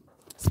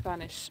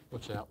 Spanish.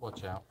 Watch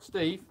out.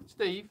 Steve.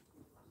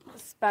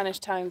 Spanish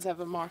towns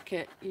have a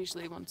market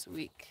usually once a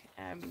week.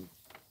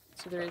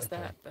 So there is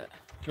that, but.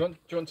 Do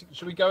you want to,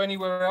 should we go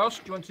anywhere else?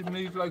 Do you want to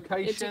move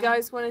location? If you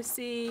guys want to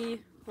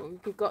see,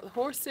 we've got the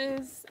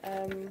horses.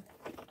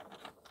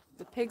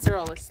 The pigs are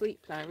all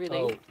asleep now,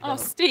 really. Oh,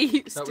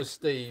 Steve. That was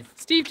Steve.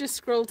 Steve just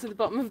scrolled to the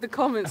bottom of the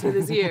comments with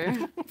his ear.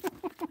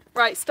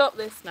 Right, stop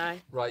this now.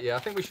 Right, yeah, I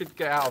think we should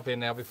get out of here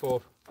now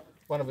before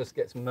one of us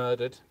gets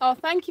murdered. Oh,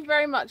 thank you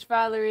very much,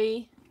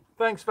 Valerie.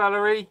 Thanks,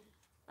 Valerie.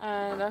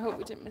 And I hope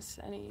we didn't miss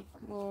any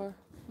more.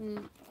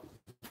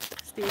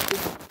 Steve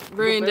just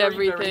ruined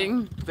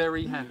everything.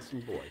 Very handsome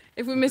boy.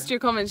 If we missed your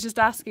comments, just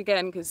ask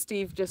again, because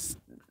Steve just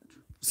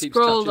Keeps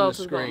scrolled touching off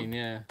the screen,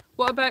 yeah.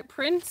 What about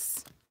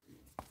Prince?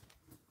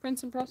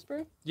 Prince and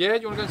Prospero? Yeah,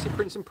 do you want to go and see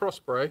Prince and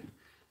Prospero?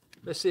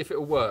 Let's see if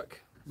it'll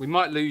work. We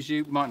might lose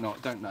you, might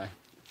not, don't know.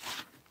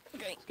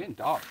 Okay. It's getting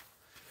dark.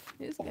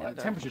 It is The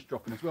temperature's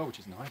dropping as well, which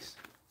is nice.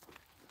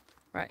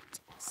 Right.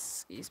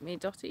 Excuse me,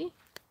 Dottie.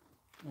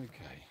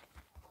 Okay.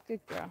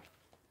 Good girl.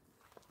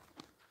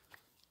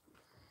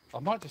 I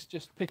might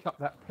just pick up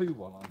that poo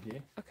while I'm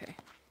here. Okay.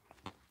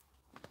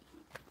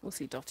 We'll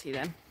see Dottie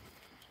then.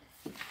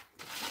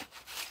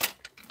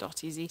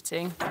 Dottie's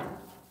eating.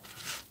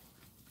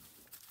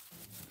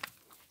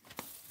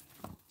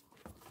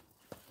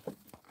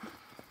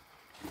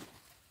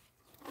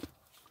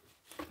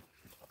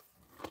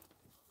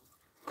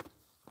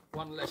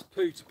 One less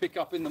poo to pick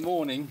up in the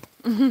morning.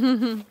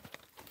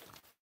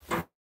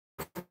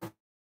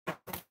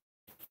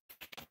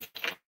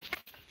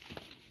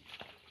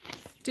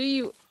 Do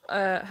you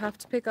have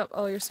to pick up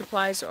all your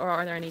supplies, or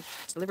are there any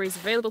deliveries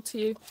available to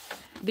you?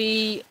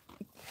 We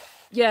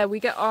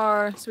get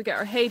our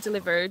hay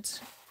delivered,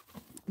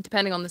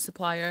 depending on the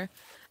supplier,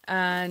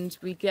 and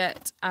we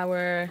get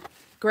our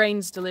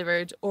grains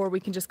delivered, or we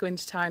can just go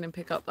into town and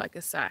pick up like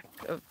a sack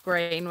of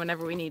grain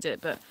whenever we need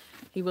it. But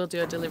he will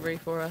do a delivery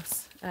for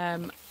us.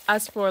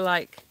 As for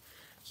like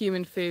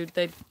human food,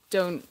 they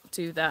don't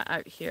do that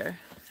out here,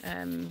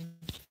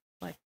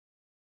 like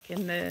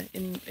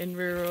in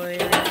rural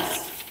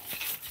areas.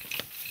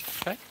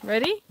 Okay.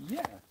 Ready?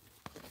 Yeah.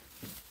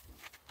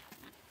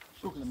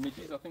 Talking of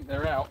midges, I think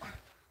they're out.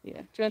 Yeah. Do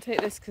you want to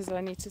take this, because I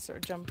need to sort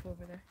of jump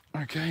over there?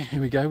 Okay, here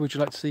we go. Would you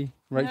like to see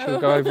Rachel No.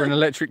 go over an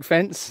electric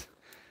fence?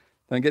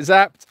 Don't get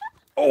zapped.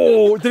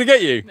 Oh, did it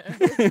get you? No.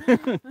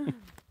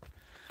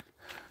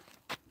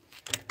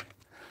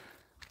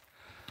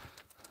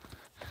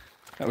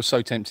 That was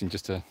so tempting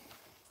just to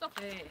Stop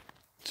it.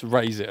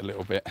 raise it a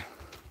little bit.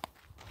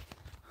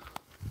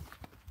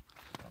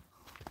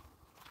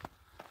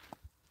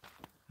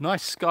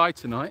 Nice sky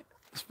tonight.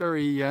 It's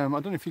very, I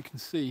don't know if you can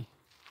see,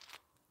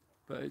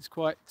 but it's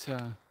quite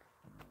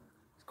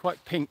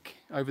pink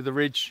over the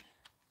ridge.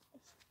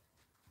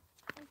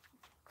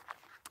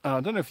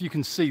 I don't know if you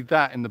can see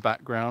that in the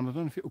background. I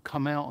don't know if it will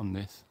come out on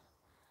this,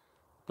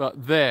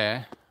 but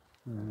there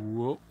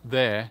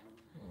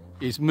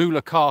is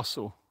Moolah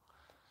Castle,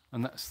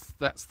 and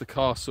that's the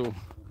castle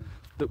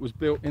that was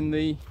built in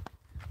the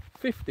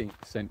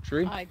 15th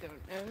century. I don't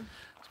know.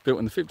 Built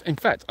in the 15th. In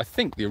fact, I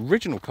think the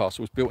original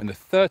castle was built in the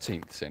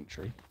 13th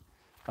century,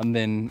 and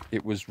then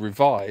it was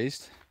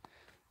revised,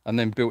 and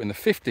then built in the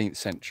 15th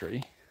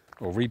century,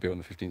 or rebuilt in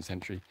the 15th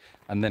century,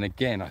 and then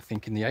again, I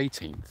think, in the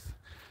 18th.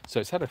 So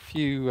it's had a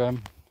few,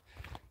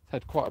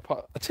 had quite a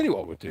part. I'll tell you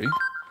what we'll do.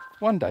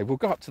 One day we'll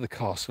go up to the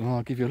castle and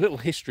I'll give you a little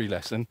history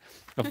lesson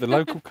of the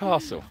local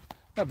castle.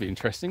 That'd be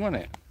interesting,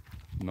 wouldn't it?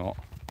 Not.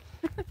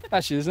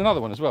 Actually, there's another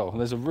one as well.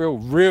 There's a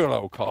real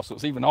old castle.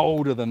 It's even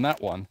older than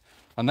that one,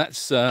 and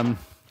that's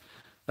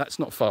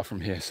not far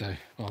from here. So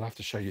I'll have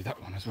to show you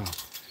that one as well.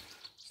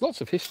 There's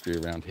lots of history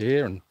around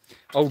here, and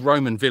old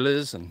Roman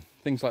villas and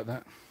things like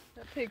that.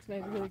 That pig's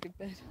made a really good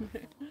bed.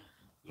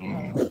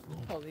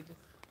 Probably just.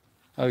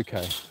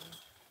 Okay,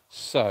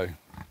 so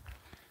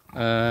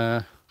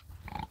don't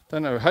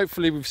know.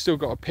 Hopefully, we've still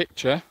got a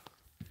picture.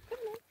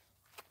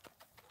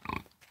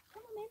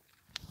 Come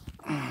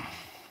on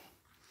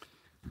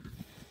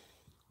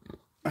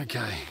in.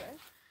 Okay.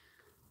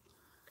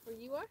 Where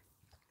you are?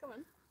 Come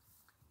on.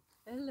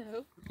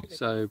 Hello.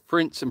 So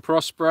Prince and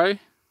Prospero.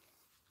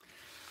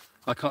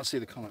 I can't see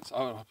the comments.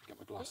 Oh, I'll have to get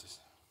my glasses.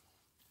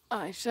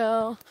 I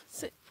shall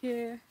sit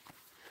here.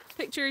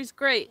 Picture is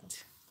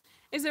great.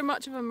 Is there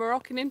much of a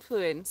Moroccan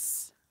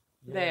influence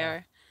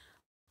there?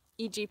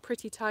 E.g.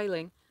 pretty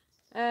tiling.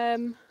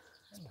 It's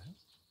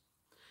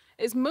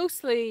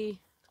mostly,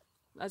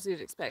 as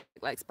you'd expect,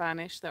 like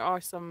Spanish. There are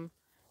some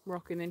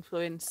Moroccan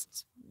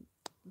influenced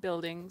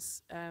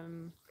buildings.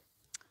 But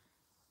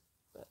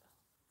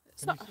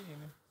it's not.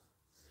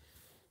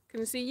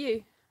 Can I see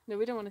you? No,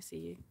 we don't want to see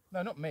you.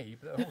 No, not me,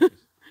 but the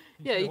horses.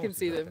 Yeah, you can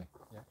see them.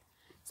 Yeah.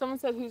 Someone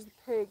said, "Who's the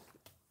pig?"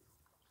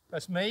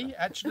 That's me,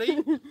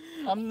 actually.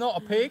 I'm not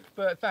a pig,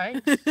 but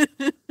thanks.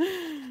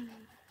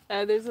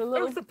 There's a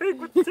little. Who's the pig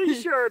with the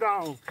t-shirt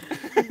on?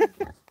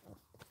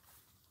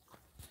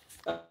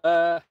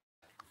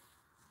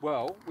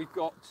 Well, we've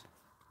got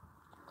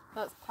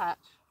That's Patch.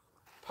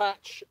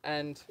 Patch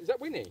and is that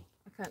Winnie?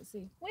 I can't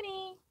see.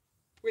 Winnie.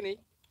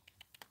 Winnie,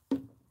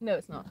 No,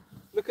 it's not.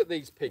 look at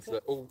these pigs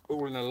that are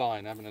all in a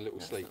line having a little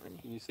That's sleep. not Winnie.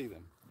 Can you see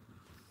them?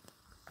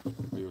 Well,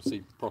 you'll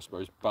see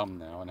Prospero's bum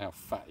now and how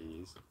fat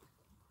he is.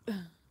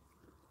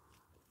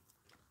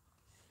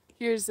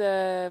 Here's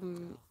oh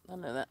no,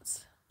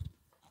 that's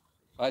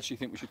I actually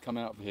think we should come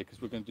out of here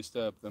because we're going to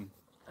disturb them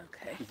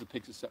okay. because the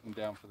pigs are settling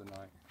down for the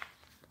night.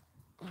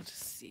 I'll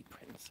just see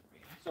Prince over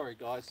here. Sorry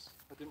guys,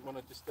 I didn't want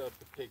to disturb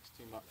the pigs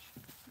too much.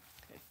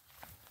 Okay.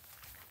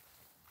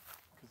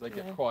 Because they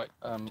Yeah. get quite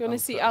Do you want to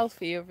see unsettled.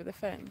 Alfie over the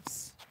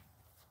fence?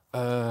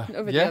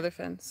 Over the yeah? other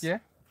fence. Yeah.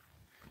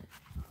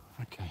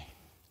 Okay.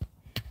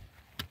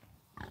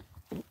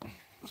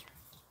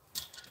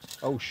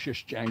 Oh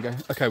shush, Django.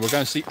 Okay, we're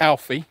going to see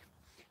Alfie,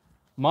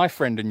 my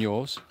friend and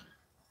yours.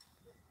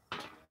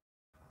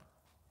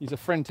 He's a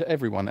friend to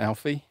everyone,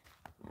 Alfie.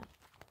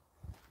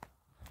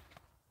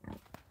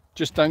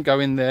 Just don't go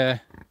in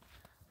there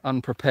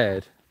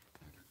unprepared,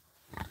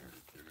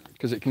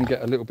 because it can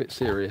get a little bit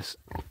serious.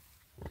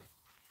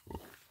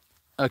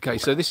 Okay,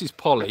 so this is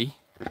Polly.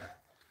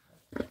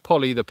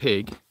 Polly the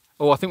pig.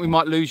 Oh, I think we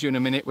might lose you in a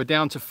minute. We're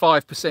down to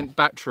 5%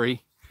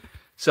 battery.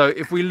 So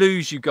if we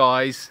lose you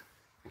guys,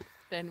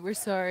 Then we're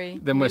sorry.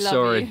 then We we're love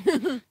sorry.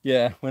 you.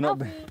 Yeah, we're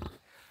not. Alfie.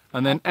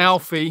 And then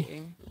Alfie's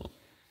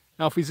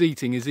Alfie's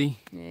eating, is he?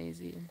 Yeah,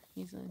 he's eating.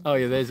 He's on. Oh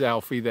yeah, there's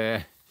Alfie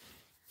there.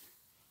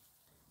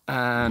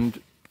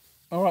 And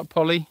all right,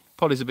 Polly.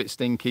 Polly's a bit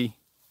stinky.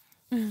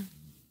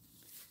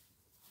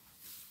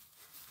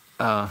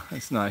 Ah,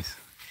 that's nice.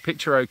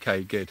 Picture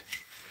okay, good.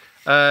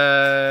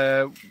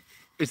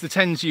 Is the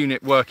tens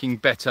unit working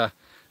better?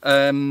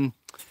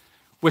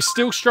 We're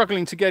still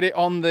struggling to get it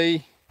on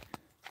the...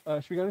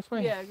 should we go this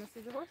way? Yeah, I'm going to see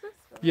the horses.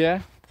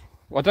 Yeah.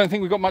 Well, I don't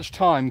think we've got much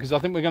time because I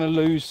think we're going to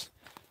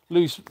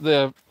lose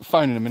the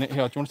phone in a minute.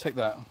 Here, do you want to take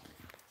that?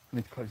 I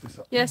need to close this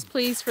up. Yes,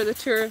 please, for the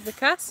tour of the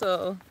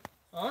castle.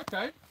 Oh,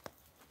 okay.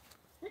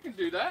 We can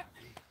do that.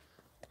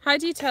 How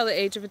do you tell the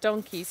age of a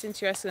donkey?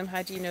 Since you're asking them,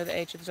 how do you know the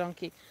age of the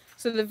donkey?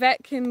 So the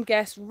vet can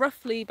guess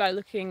roughly by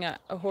looking at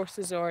a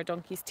horse's or a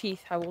donkey's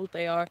teeth how old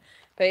they are.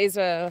 That is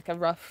like a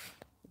rough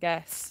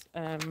guess.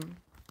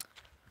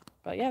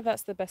 But yeah,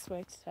 that's the best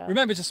way to tell.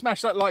 Remember to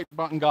smash that like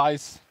button,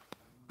 guys.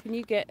 Can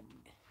you get...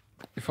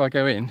 If I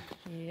go in.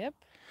 Yep.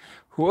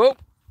 Whoa.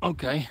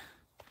 Okay.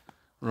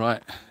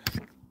 Right.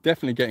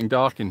 Definitely getting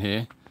dark in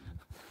here.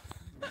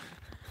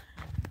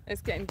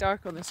 It's getting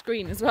dark on the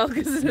screen as well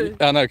because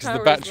I know, because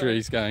the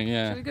battery's going,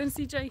 yeah. Should we go and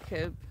see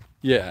Jacob?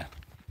 Yeah.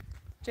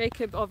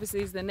 Jacob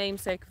obviously is the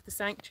namesake of the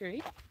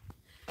sanctuary.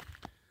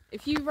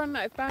 If you run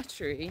out of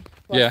battery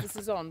whilst this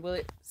is on, will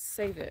it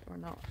save it or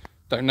not?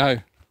 Don't know.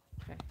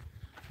 Okay.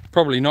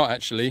 Probably not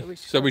actually.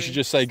 So we should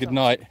just say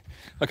goodnight.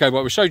 Okay,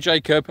 well we'll show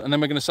Jacob and then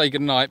we're going to say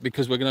goodnight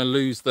because we're going to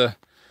lose the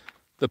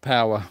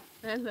power.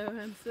 Hello,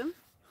 handsome.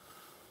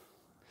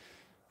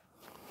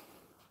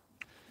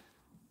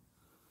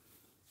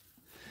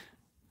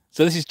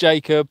 So this is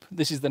Jacob.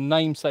 This is the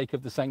namesake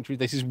of the sanctuary.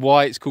 This is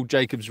why it's called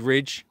Jacob's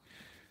Ridge.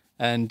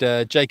 And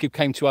Jacob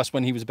came to us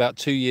when he was about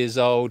 2 years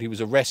old. He was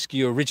a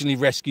rescue, originally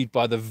rescued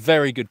by the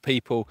very good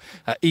people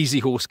at Easy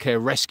Horse Care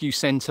Rescue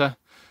Centre.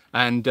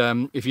 And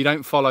if you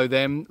don't follow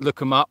them, look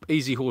them up.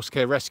 Easy Horse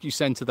Care Rescue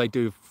Centre. They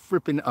do a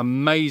flipping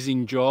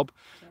amazing job.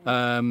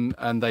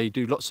 And they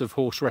do lots of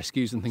horse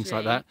rescues and things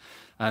like that.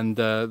 And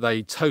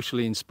they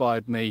totally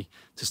inspired me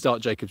to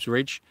start Jacob's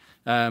Ridge.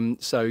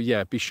 So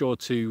yeah, be sure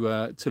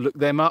to look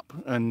them up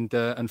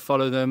and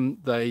follow them.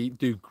 They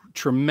do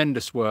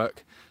tremendous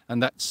work,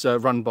 and that's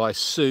run by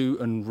Sue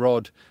and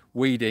Rod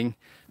Weeding,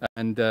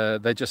 and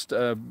they're just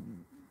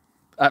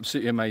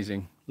absolutely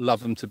amazing.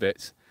 Love them to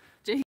bits.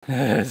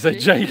 So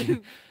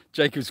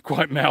Jacob's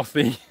quite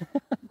mouthy.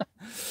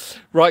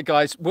 Right,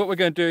 guys, what we're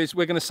going to do is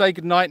we're going to say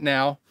goodnight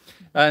now,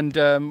 and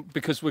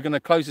because we're going to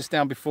close this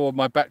down before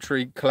my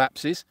battery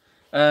collapses.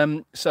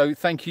 So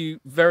thank you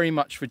very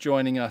much for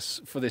joining us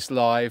for this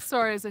live.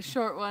 Sorry, it's a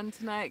short one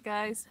tonight,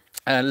 guys.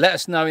 Let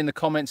us know in the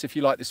comments if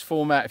you like this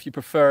format, if you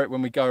prefer it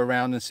when we go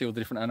around and see all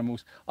the different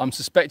animals. I'm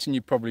suspecting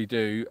you probably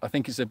do. I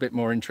think it's a bit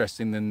more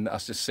interesting than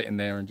us just sitting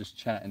there and just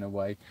chatting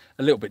away.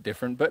 A little bit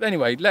different. But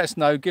anyway, let us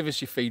know, give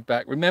us your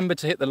feedback. Remember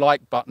to hit the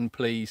like button,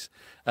 please.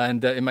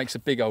 And it makes a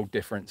big old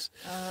difference.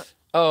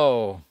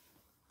 Oh,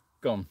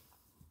 gone.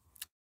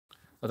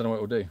 I don't know what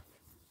it will do.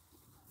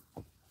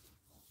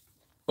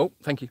 Oh,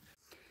 thank you.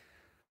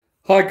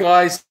 Hi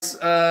guys,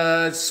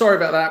 sorry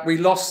about that. We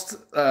lost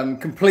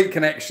complete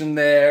connection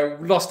there,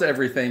 we lost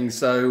everything.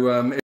 So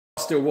if you're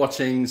still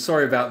watching,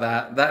 sorry about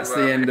that. That's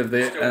the end of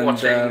it.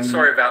 And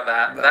sorry about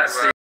that. That's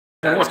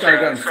the what's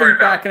going on,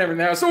 feedback and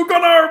everything. It's all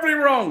gone horribly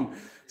wrong.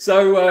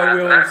 So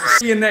we'll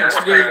see you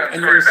next week,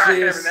 and you'll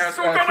see us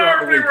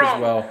throughout the week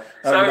as well.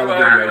 Other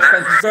videos.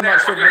 Thank you very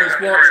much for everyone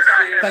who's watched.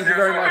 Thank you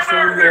very much for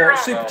all your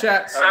super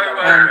chats,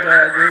 and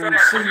we'll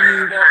see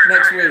you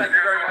next week.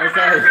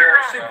 Okay,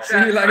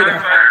 see you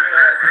later.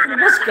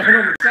 What's going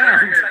on with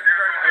sound?